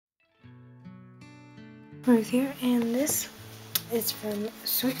Ruth here, and this is from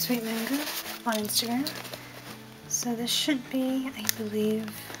Sweet Sweet Mango on Instagram. So this should be, I believe,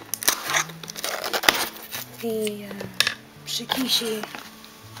 the Shikiahi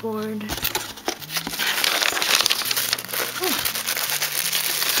Board.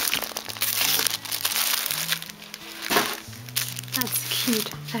 That's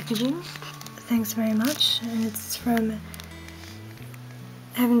cute packaging. Thanks very much. And it's from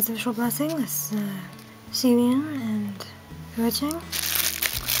Heaven's Official Blessing. This HuaLian and HuaLian.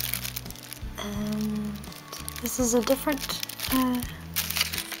 And this is a different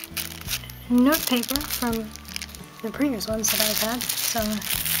note paper from the previous ones that I've had. So I'm gonna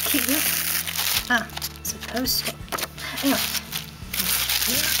keep this. Ah, it's a post-it. Anyway.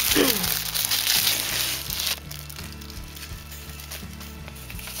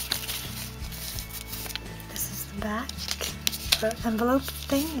 This is the back envelope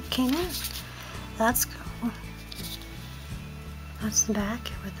thing it came in. That's cool. That's the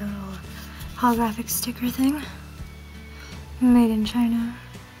back with the little holographic sticker thing. Made in China.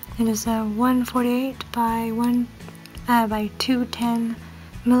 It is a 148 by 210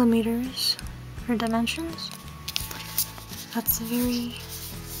 millimeters for dimensions. That's very,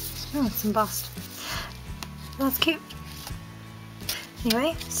 oh, it's embossed. That's cute.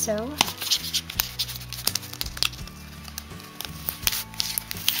 Anyway, so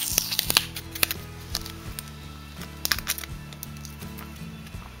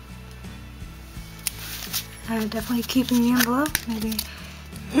I would definitely keep in the envelope. Maybe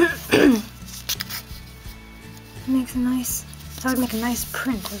makes a nice. That would make a nice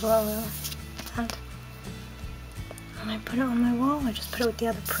print as well, though. And when I put it on my wall, I just put it with the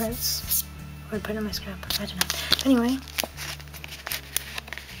other prints, or I put it in my scrapbook. I don't know. Anyway.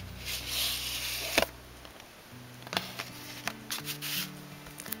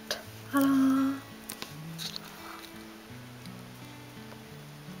 Ta-da!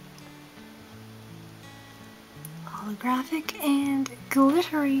 Holographic and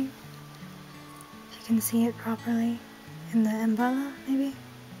glittery. If you can see it properly in the umbrella, maybe.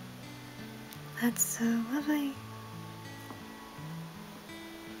 That's so lovely.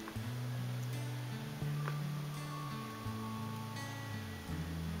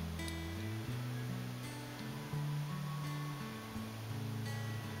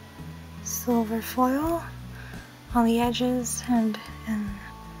 Silver foil on the edges and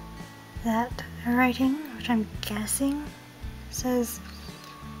that writing, which I'm guessing says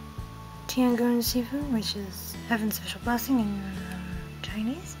Tiangon Shifu, which is Heaven's Official Blessing in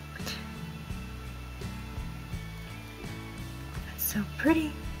Chinese. That's so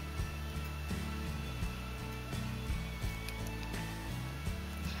pretty.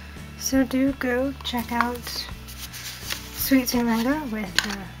 So do go check out Sweet Sweet Mango with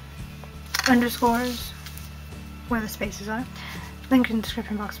underscores where the spaces are. Link in the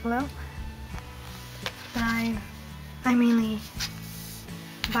description box below. But I mainly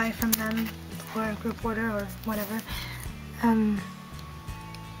buy from them or a group order or whatever.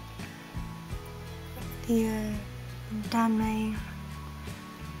 The Danmei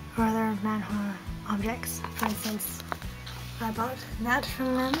or other manhwa objects. For instance, I bought that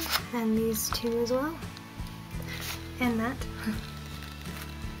from them and these two as well. And that.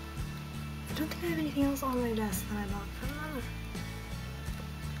 I don't think I have anything else on my desk that I bought from them.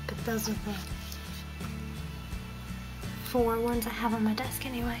 But those are the 4 ones I have on my desk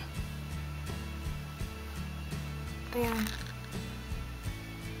anyway. But yeah.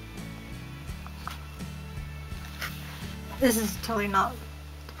 This is totally not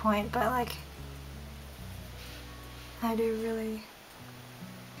the point, but like, I do really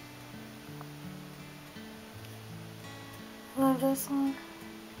love this one.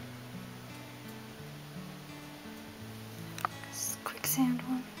 This quicksand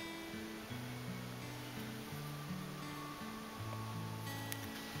one.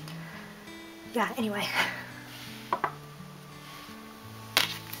 Yeah, anyway.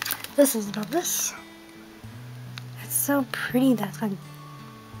 This is about this. It's so pretty. That's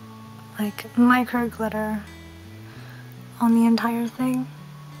like micro glitter on the entire thing.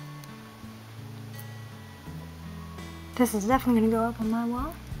 This is definitely gonna go up on my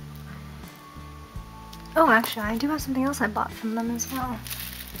wall. Oh, actually, I do have something else I bought from them as well.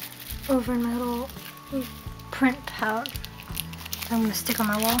 Over in my little print pouch. I'm gonna stick on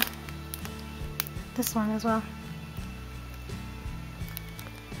my wall. This one as well.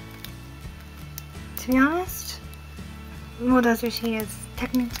 To be honest, Modazushi is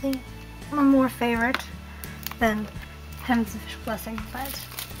technically my more favorite than Heaven's Official Blessing, but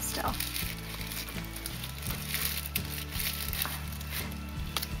still.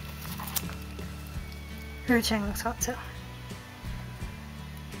 Chang looks hot too.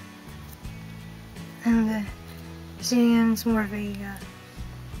 And the Statio's more of a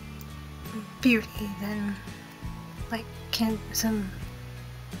beauty than like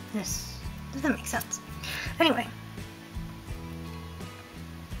this. Does that make sense? Anyway.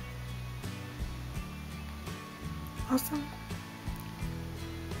 Awesome.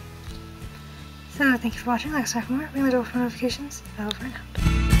 So thank you for watching. Like, subscribe for more. Ring the bell for notifications. Over and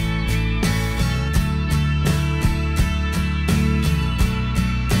out.